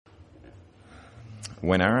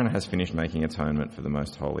When Aaron has finished making atonement for the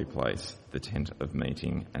most holy place, the tent of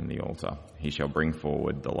meeting and the altar, he shall bring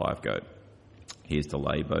forward the live goat. He is to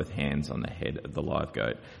lay both hands on the head of the live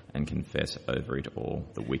goat and confess over it all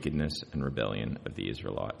the wickedness and rebellion of the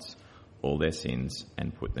Israelites, all their sins,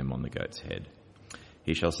 and put them on the goat's head.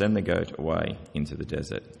 He shall send the goat away into the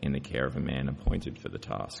desert in the care of a man appointed for the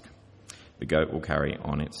task. The goat will carry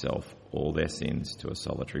on itself all their sins to a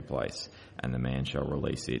solitary place, and the man shall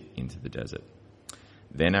release it into the desert.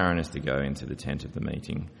 Then Aaron is to go into the tent of the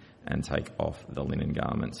meeting and take off the linen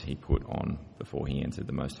garments he put on before he entered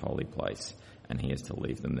the most holy place, and he is to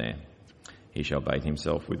leave them there. He shall bathe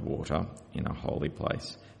himself with water in a holy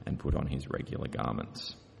place and put on his regular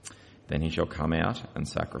garments. Then he shall come out and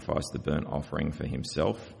sacrifice the burnt offering for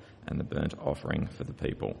himself and the burnt offering for the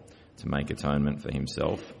people, to make atonement for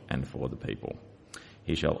himself and for the people.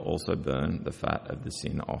 He shall also burn the fat of the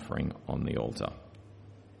sin offering on the altar.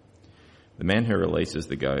 The man who releases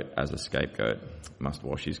the goat as a scapegoat must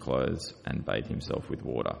wash his clothes and bathe himself with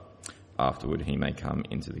water. Afterward he may come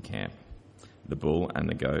into the camp. The bull and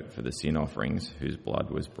the goat for the sin offerings, whose blood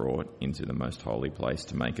was brought into the most holy place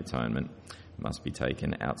to make atonement, must be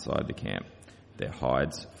taken outside the camp. Their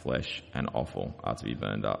hides, flesh, and offal are to be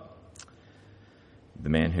burned up. The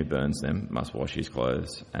man who burns them must wash his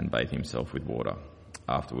clothes and bathe himself with water.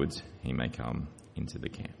 Afterwards he may come into the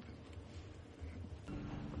camp.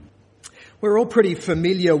 We're all pretty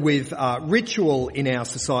familiar with ritual in our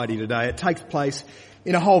society today. It takes place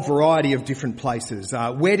in a whole variety of different places.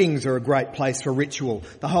 Weddings are a great place for ritual.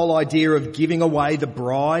 The whole idea of giving away the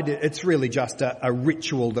bride, it's really just a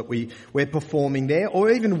ritual that we're performing there. Or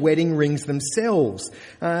even wedding rings themselves.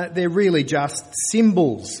 They're really just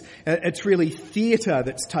symbols. It's really theatre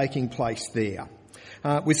that's taking place there.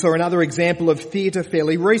 We saw another example of theatre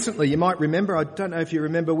fairly recently. You might remember, I don't know if you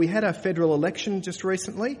remember, we had a federal election just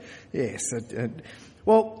recently. Yes.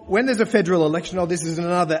 Well, when there's a federal election, this is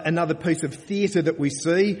another piece of theatre that we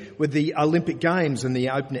see with the Olympic Games and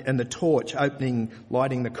the torch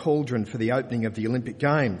lighting the cauldron for the opening of the Olympic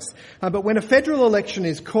Games. But when a federal election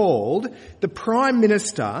is called, the Prime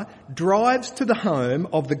Minister drives to the home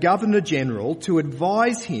of the Governor-General to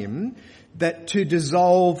advise him that to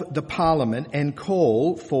dissolve the Parliament and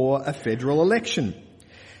call for a federal election.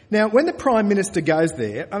 Now, when the Prime Minister goes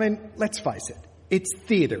there, let's face it, it's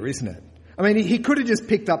theatre, isn't it? He could have just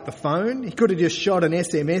picked up the phone. He could have just shot an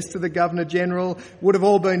SMS to the Governor-General. Would have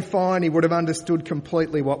all been fine. He would have understood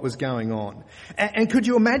completely what was going on. And could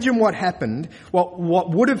you imagine what happened, what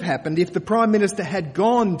would have happened if the Prime Minister had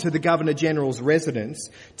gone to the Governor-General's residence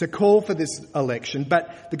to call for this election,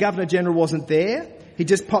 but the Governor-General wasn't there? He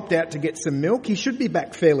just popped out to get some milk. He should be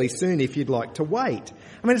back fairly soon if you'd like to wait.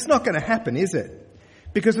 It's not going to happen, is it?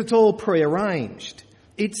 Because it's all prearranged.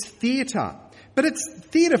 It's theatre. But it's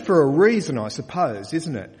theatre for a reason, I suppose,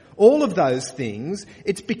 isn't it? All of those things,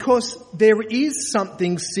 it's because there is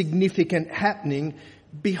something significant happening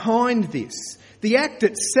behind this. The act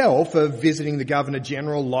itself of visiting the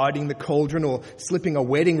Governor-General, lighting the cauldron or slipping a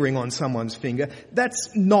wedding ring on someone's finger,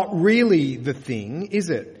 that's not really the thing, is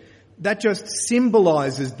it? That just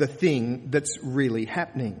symbolises the thing that's really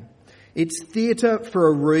happening. It's theatre for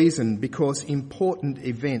a reason, because important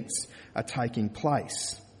events are taking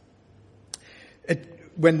place.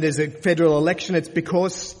 When there's a federal election, it's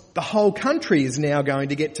because the whole country is now going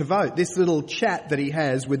to get to vote. This little chat that he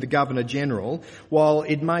has with the Governor-General, while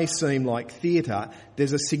it may seem like theatre,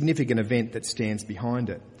 there's a significant event that stands behind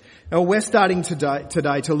it. Now, we're starting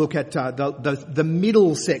today to look at the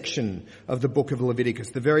middle section of the book of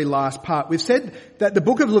Leviticus, the very last part. We've said that the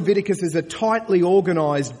book of Leviticus is a tightly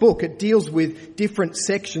organised book. It deals with different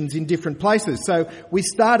sections in different places. So we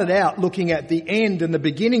started out looking at the end and the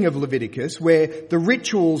beginning of Leviticus, where the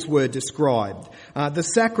rituals were described, the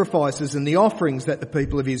sacrifices and the offerings that the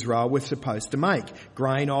people of Israel were supposed to make: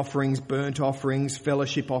 grain offerings, burnt offerings,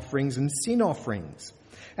 fellowship offerings and sin offerings.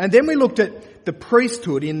 And then we looked at the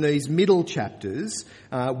priesthood in these middle chapters,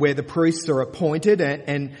 where the priests are appointed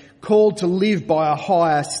and called to live by a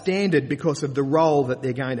higher standard because of the role that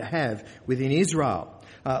they're going to have within Israel.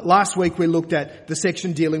 Last week we looked at the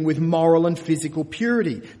section dealing with moral and physical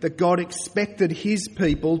purity, that God expected his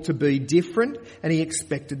people to be different and he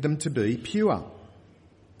expected them to be pure.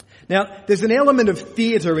 Now, there's an element of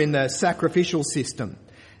theatre in the sacrificial system,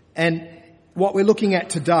 and what we're looking at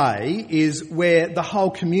today is where the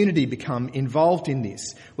whole community become involved in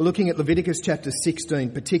this. We're looking at Leviticus chapter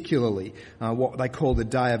 16 particularly, what they call the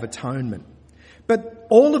Day of Atonement. But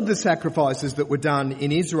all of the sacrifices that were done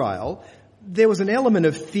in Israel, there was an element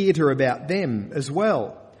of theatre about them as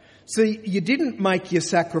well. See, you didn't make your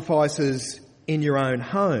sacrifices in your own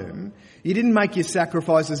home. You didn't make your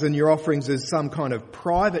sacrifices and your offerings as some kind of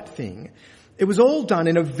private thing. It was all done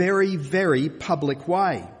in a very, very public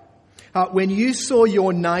way. When you saw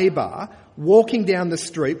your neighbour walking down the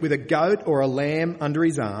street with a goat or a lamb under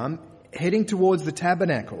his arm, heading towards the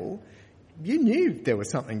tabernacle, you knew there was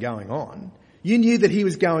something going on. You knew that he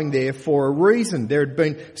was going there for a reason. There had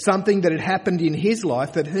been something that had happened in his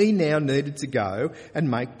life that he now needed to go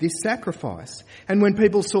and make this sacrifice. And when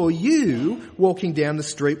people saw you walking down the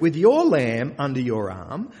street with your lamb under your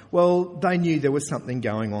arm, well, they knew there was something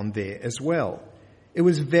going on there as well. It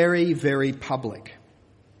was very, very public.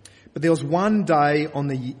 But there was one day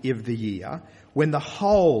of the year when the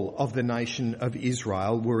whole of the nation of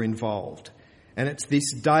Israel were involved. And it's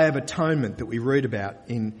this Day of Atonement that we read about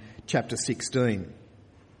in chapter 16.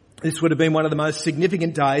 This would have been one of the most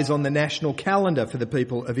significant days on the national calendar for the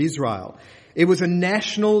people of Israel. It was a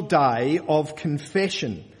national day of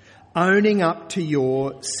confession, owning up to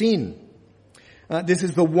your sin. This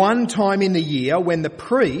is the one time in the year when the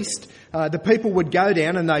priest, the people would go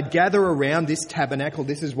down and they'd gather around this tabernacle.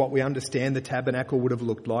 This is what we understand the tabernacle would have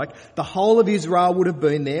looked like. The whole of Israel would have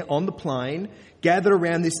been there on the plain, gathered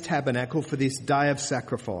around this tabernacle for this day of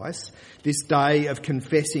sacrifice, this day of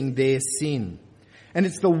confessing their sin. And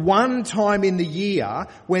it's the one time in the year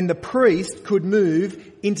when the priest could move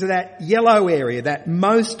into that yellow area, that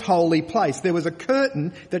most holy place. There was a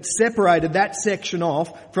curtain that separated that section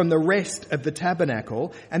off from the rest of the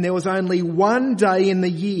tabernacle, and there was only one day in the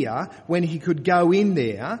year when he could go in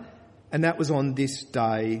there, and that was on this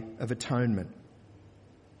Day of Atonement.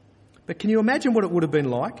 But can you imagine what it would have been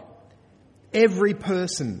like? Every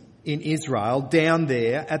person in Israel down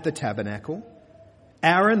there at the tabernacle,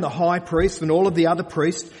 Aaron, the high priest, and all of the other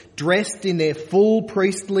priests dressed in their full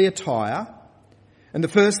priestly attire. And the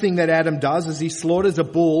first thing that Adam does is he slaughters a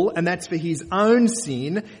bull, and that's for his own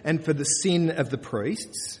sin and for the sin of the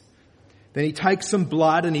priests. Then he takes some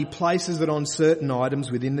blood and he places it on certain items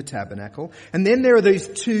within the tabernacle. And then there are these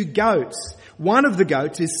two goats. One of the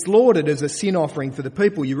goats is slaughtered as a sin offering for the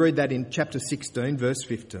people. You read that in chapter 16, verse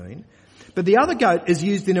 15. But the other goat is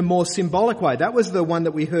used in a more symbolic way. That was the one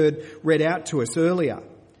that we heard read out to us earlier.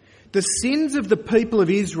 The sins of the people of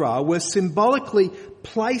Israel were symbolically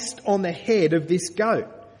placed on the head of this goat.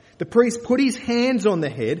 The priest put his hands on the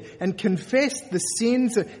head and confessed the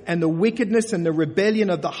sins and the wickedness and the rebellion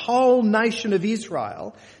of the whole nation of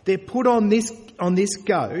Israel. They're put on this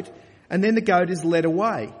goat, and then the goat is led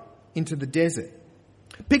away into the desert.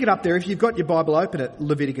 Pick it up there if you've got your Bible open at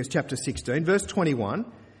Leviticus chapter 16, verse 21.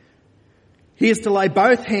 He is to lay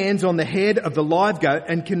both hands on the head of the live goat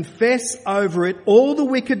and confess over it all the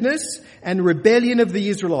wickedness and rebellion of the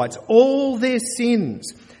Israelites, all their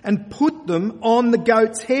sins, and put them on the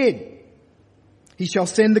goat's head. He shall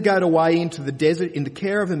send the goat away into the desert in the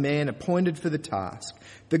care of a man appointed for the task.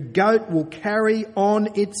 The goat will carry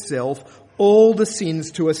on itself all the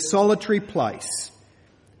sins to a solitary place,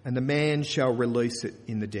 and the man shall release it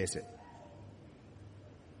in the desert.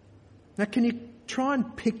 Now, can you try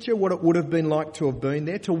and picture what it would have been like to have been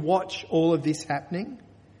there, to watch all of this happening?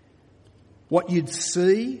 What you'd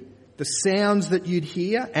see, the sounds that you'd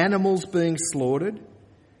hear, animals being slaughtered,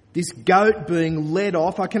 this goat being led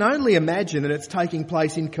off. I can only imagine that it's taking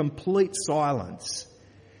place in complete silence,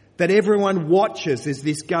 that everyone watches as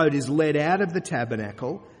this goat is led out of the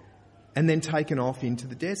tabernacle and then taken off into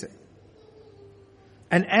the desert.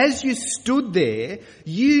 And as you stood there,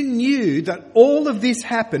 you knew that all of this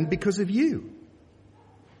happened because of you.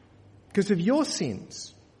 Because of your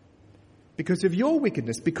sins, because of your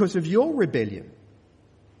wickedness, because of your rebellion.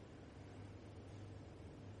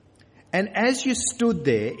 And as you stood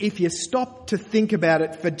there, if you stopped to think about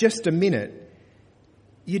it for just a minute,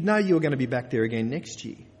 you'd know you were going to be back there again next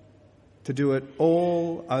year to do it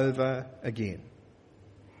all over again.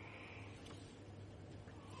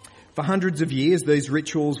 For hundreds of years, these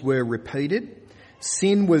rituals were repeated.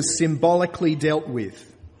 Sin was symbolically dealt with.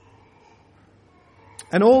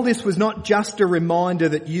 And all this was not just a reminder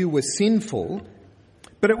that you were sinful,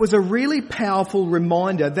 but it was a really powerful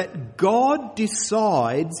reminder that God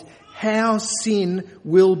decides how sin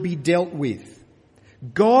will be dealt with.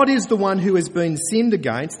 God is the one who has been sinned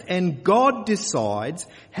against, and God decides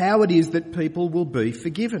how it is that people will be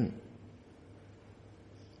forgiven.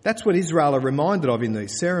 That's what Israel are reminded of in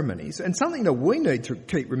these ceremonies, and something that we need to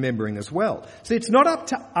keep remembering as well. See, it's not up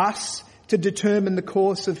to us to determine the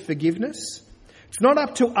course of forgiveness. It's not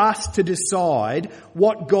up to us to decide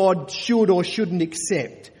what God should or shouldn't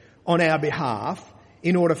accept on our behalf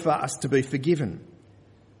in order for us to be forgiven.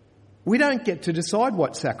 We don't get to decide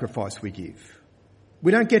what sacrifice we give.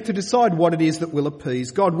 We don't get to decide what it is that will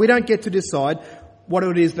appease God. We don't get to decide what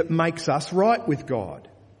it is that makes us right with God.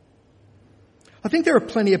 I think there are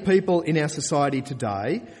plenty of people in our society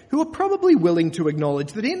today who are probably willing to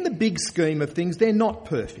acknowledge that in the big scheme of things, they're not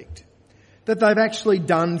perfect. That they've actually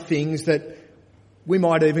done things that we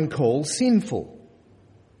might even call sinful.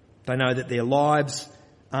 They know that their lives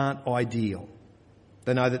aren't ideal.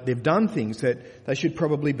 They know that they've done things that they should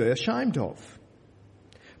probably be ashamed of.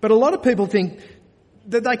 But a lot of people think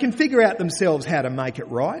that they can figure out themselves how to make it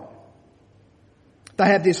right. They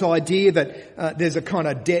have this idea that there's a kind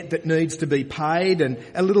of debt that needs to be paid, and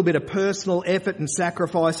a little bit of personal effort and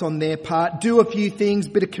sacrifice on their part. Do a few things,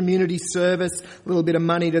 bit of community service, a little bit of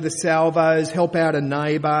money to the salvos, help out a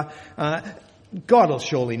neighbour. God will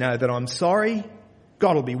surely know that I'm sorry.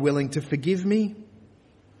 God will be willing to forgive me.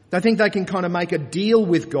 They think they can kind of make a deal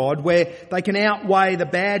with God where they can outweigh the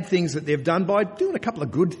bad things that they've done by doing a couple of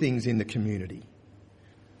good things in the community.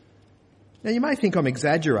 Now, you may think I'm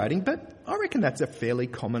exaggerating, but I reckon that's a fairly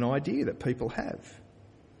common idea that people have.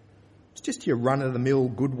 It's just your run-of-the-mill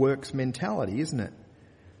good works mentality, isn't it?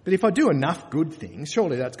 But if I do enough good things,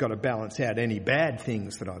 surely that's got to balance out any bad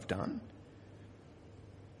things that I've done.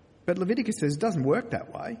 But Leviticus says it doesn't work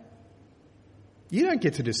that way. You don't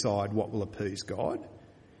get to decide what will appease God.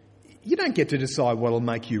 You don't get to decide what will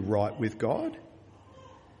make you right with God.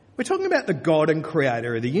 We're talking about the God and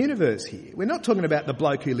creator of the universe here. We're not talking about the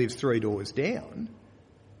bloke who lives 3 doors down.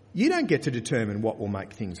 You don't get to determine what will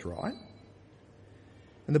make things right.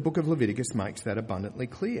 And the book of Leviticus makes that abundantly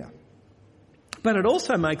clear. But it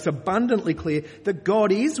also makes abundantly clear that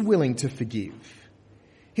God is willing to forgive.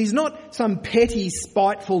 He's not some petty,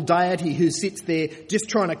 spiteful deity who sits there just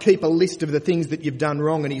trying to keep a list of the things that you've done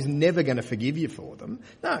wrong and he's never going to forgive you for them.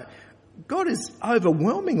 No, God is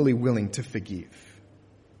overwhelmingly willing to forgive.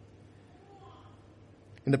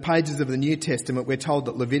 In the pages of the New Testament, we're told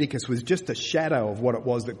that Leviticus was just a shadow of what it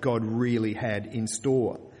was that God really had in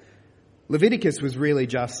store. Leviticus was really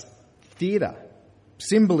just theatre,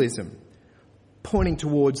 symbolism, pointing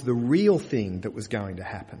towards the real thing that was going to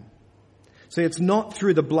happen. See, it's not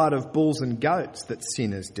through the blood of bulls and goats that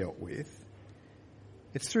sin is dealt with.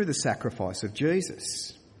 It's through the sacrifice of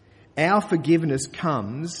Jesus. Our forgiveness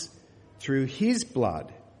comes through his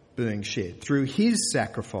blood being shed, through his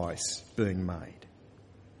sacrifice being made.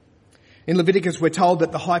 In Leviticus, we're told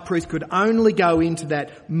that the high priest could only go into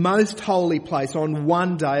that most holy place on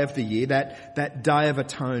one day of the year, that Day of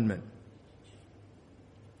Atonement.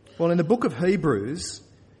 Well, in the book of Hebrews,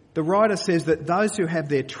 the writer says that those who have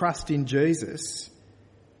their trust in Jesus,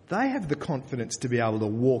 they have the confidence to be able to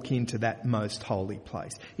walk into that most holy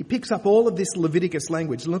place. He picks up all of this Leviticus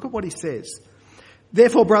language. Look at what he says.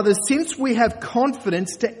 Therefore, brothers, since we have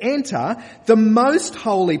confidence to enter the most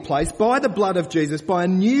holy place by the blood of Jesus, by a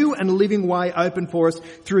new and living way open for us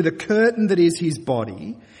through the curtain that is his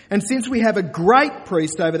body, and since we have a great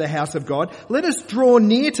priest over the house of God, let us draw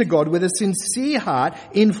near to God with a sincere heart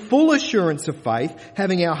in full assurance of faith,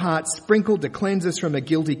 having our hearts sprinkled to cleanse us from a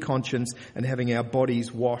guilty conscience and having our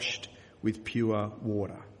bodies washed with pure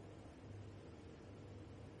water.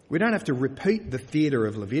 We don't have to repeat the theatre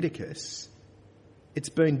of Leviticus. It's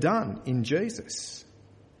been done in Jesus.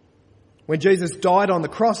 When Jesus died on the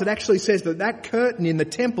cross, it actually says that curtain in the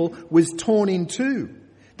temple was torn in two.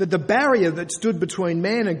 That the barrier that stood between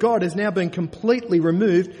man and God has now been completely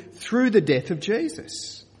removed through the death of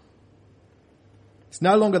Jesus. It's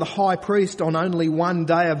no longer the high priest on only one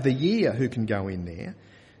day of the year who can go in there.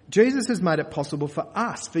 Jesus has made it possible for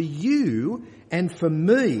us, for you and for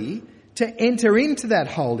me, to enter into that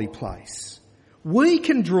holy place. We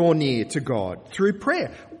can draw near to God through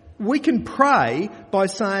prayer. We can pray by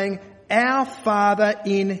saying, Our Father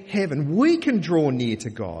in heaven. We can draw near to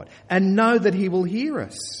God and know that he will hear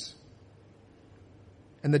us.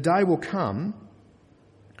 And the day will come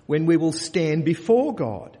when we will stand before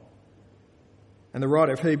God. And the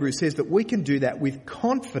writer of Hebrews says that we can do that with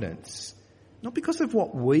confidence, not because of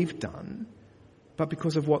what we've done, but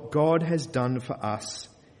because of what God has done for us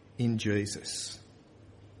in Jesus.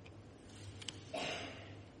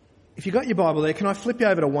 If you've got your Bible there, can I flip you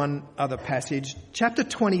over to one other passage? Chapter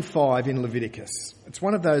 25 in Leviticus. It's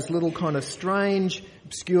one of those little kind of strange,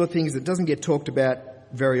 obscure things that doesn't get talked about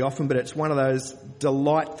very often, but it's one of those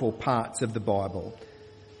delightful parts of the Bible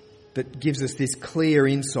that gives us this clear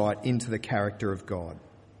insight into the character of God.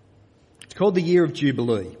 It's called the Year of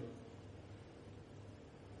Jubilee.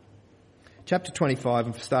 Chapter 25,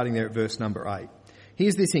 and starting there at verse number 8.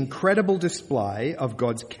 Here's this incredible display of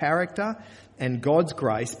God's character and God's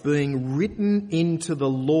grace being written into the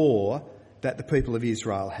law that the people of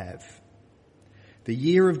Israel have. The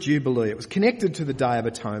Year of Jubilee. It was connected to the Day of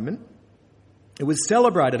Atonement. It was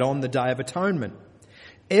celebrated on the Day of Atonement.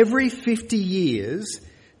 Every 50 years,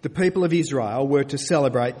 the people of Israel were to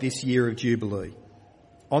celebrate this year of Jubilee.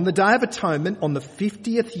 On the Day of Atonement, on the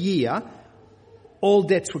 50th year, all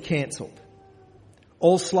debts were cancelled.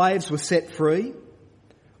 All slaves were set free.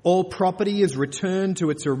 All property is returned to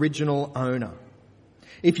its original owner.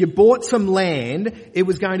 If you bought some land, it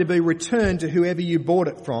was going to be returned to whoever you bought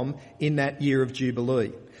it from in that year of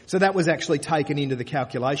Jubilee. So that was actually taken into the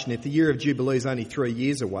calculation. If the year of Jubilee is only 3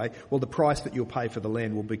 years away, well, the price that you'll pay for the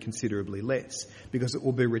land will be considerably less because it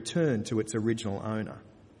will be returned to its original owner.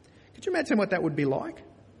 Could you imagine what that would be like?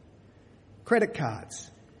 Credit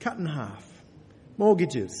cards, cut in half.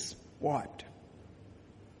 Mortgages, wiped.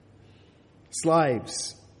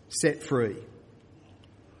 Slaves, set free.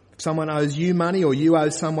 If someone owes you money or you owe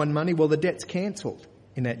someone money, well, the debt's cancelled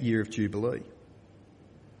in that year of Jubilee.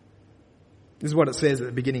 This is what it says at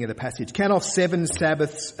the beginning of the passage. Count off 7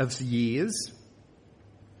 Sabbaths of years,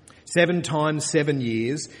 7 times 7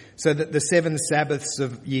 years, so that the 7 Sabbaths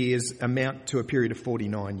of years amount to a period of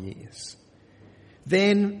 49 years.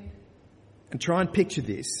 Then, and try and picture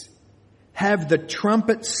this, have the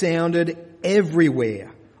trumpet sounded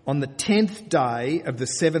everywhere on the 10th day of the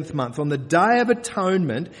 7th month. On the Day of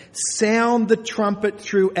Atonement, sound the trumpet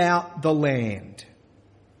throughout the land.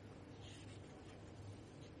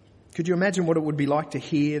 Could you imagine what it would be like to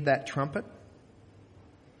hear that trumpet?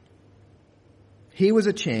 Here was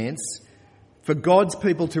a chance for God's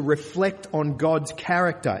people to reflect on God's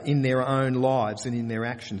character in their own lives and in their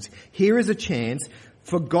actions. Here is a chance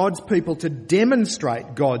for God's people to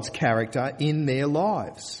demonstrate God's character in their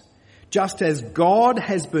lives. Just as God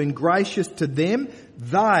has been gracious to them,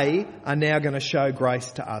 they are now going to show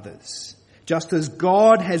grace to others. Just as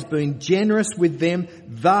God has been generous with them,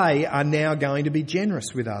 they are now going to be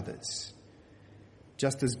generous with others.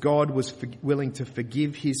 Just as God was willing to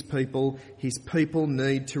forgive his people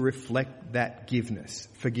need to reflect that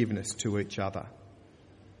forgiveness to each other.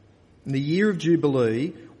 And the year of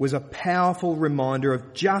Jubilee was a powerful reminder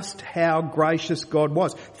of just how gracious God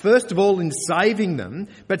was. First of all, in saving them,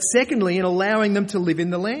 but secondly, in allowing them to live in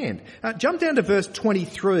the land. Jump down to verse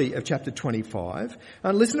 23 of chapter 25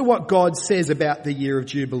 and listen to what God says about the year of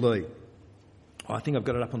Jubilee. I think I've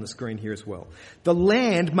got it up on the screen here as well. The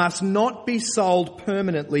land must not be sold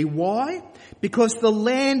permanently. Why? Because the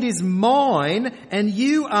land is mine and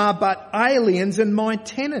you are but aliens and my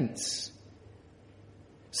tenants.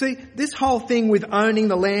 See, this whole thing with owning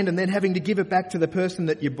the land and then having to give it back to the person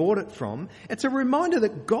that you bought it from, it's a reminder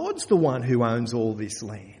that God's the one who owns all this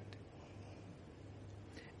land.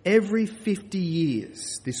 Every 50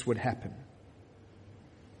 years this would happen.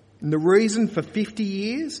 And the reason for 50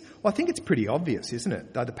 years, well, I think it's pretty obvious, isn't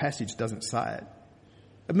it? Though the passage doesn't say it.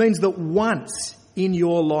 It means that once in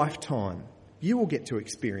your lifetime, you will get to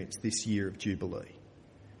experience this year of Jubilee.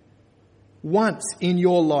 Once in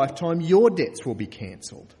your lifetime, your debts will be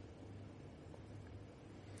cancelled.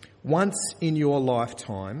 Once in your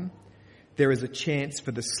lifetime, there is a chance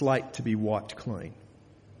for the slate to be wiped clean.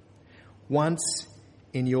 Once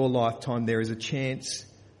in your lifetime, there is a chance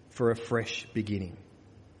for a fresh beginning.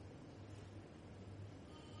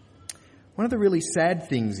 One of the really sad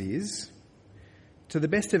things is, to the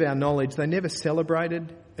best of our knowledge, they never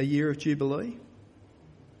celebrated a year of Jubilee.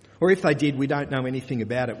 Or if they did, we don't know anything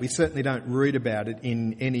about it. We certainly don't read about it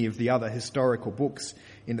in any of the other historical books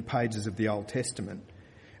in the pages of the Old Testament.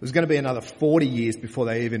 It was going to be another 40 years before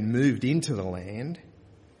they even moved into the land.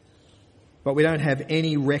 But we don't have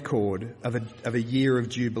any record of a year of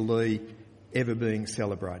Jubilee ever being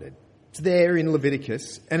celebrated. It's there in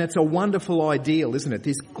Leviticus, and it's a wonderful ideal, isn't it?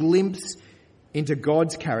 This glimpse into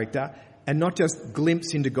God's character, and not just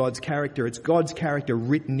glimpse into God's character, it's God's character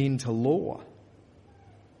written into law.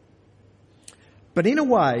 But in a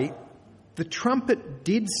way, the trumpet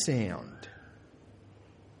did sound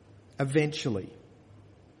eventually,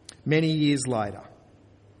 many years later.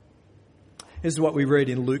 This is what we read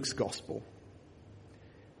in Luke's Gospel.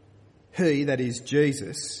 He, that is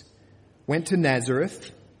Jesus, went to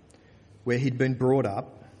Nazareth, where he'd been brought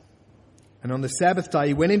up, and on the Sabbath day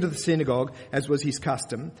he went into the synagogue, as was his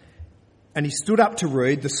custom, and he stood up to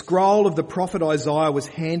read. The scroll of the prophet Isaiah was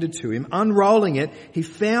handed to him. Unrolling it, he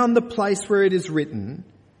found the place where it is written,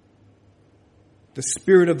 "The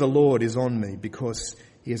Spirit of the Lord is on me, because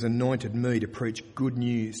he has anointed me to preach good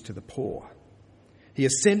news to the poor. He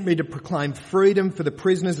has sent me to proclaim freedom for the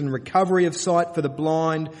prisoners and recovery of sight for the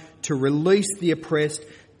blind, to release the oppressed,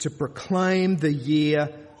 to proclaim the year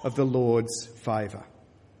of the Lord's favour."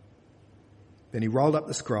 Then he rolled up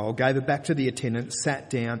the scroll, gave it back to the attendant, sat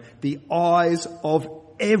down. The eyes of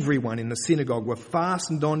everyone in the synagogue were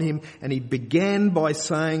fastened on him, and he began by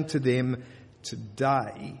saying to them,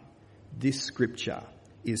 "Today, this scripture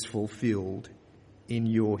is fulfilled in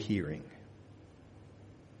your hearing.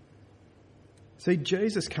 See,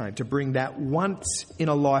 Jesus came to bring that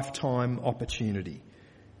once-in-a-lifetime opportunity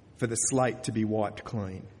for the slate to be wiped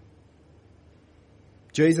clean.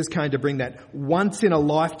 Jesus came to bring that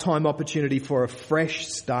once-in-a-lifetime opportunity for a fresh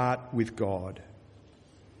start with God.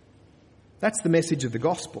 That's the message of the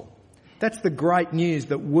gospel. That's the great news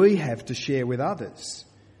that we have to share with others.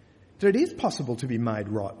 That it is possible to be made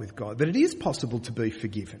right with God. That it is possible to be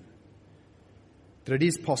forgiven. That it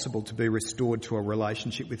is possible to be restored to a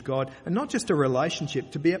relationship with God. And not just a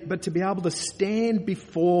relationship, but to be able to stand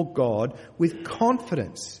before God with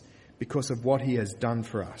confidence because of what he has done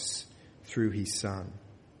for us through his Son.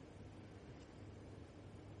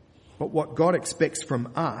 But what God expects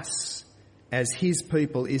from us as his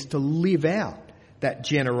people is to live out that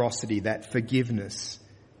generosity, that forgiveness,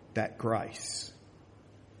 that grace.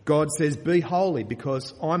 God says, be holy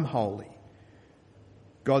because I'm holy.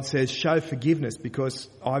 God says, show forgiveness because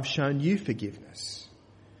I've shown you forgiveness.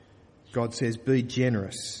 God says, be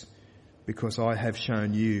generous because I have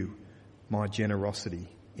shown you my generosity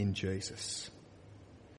in Jesus.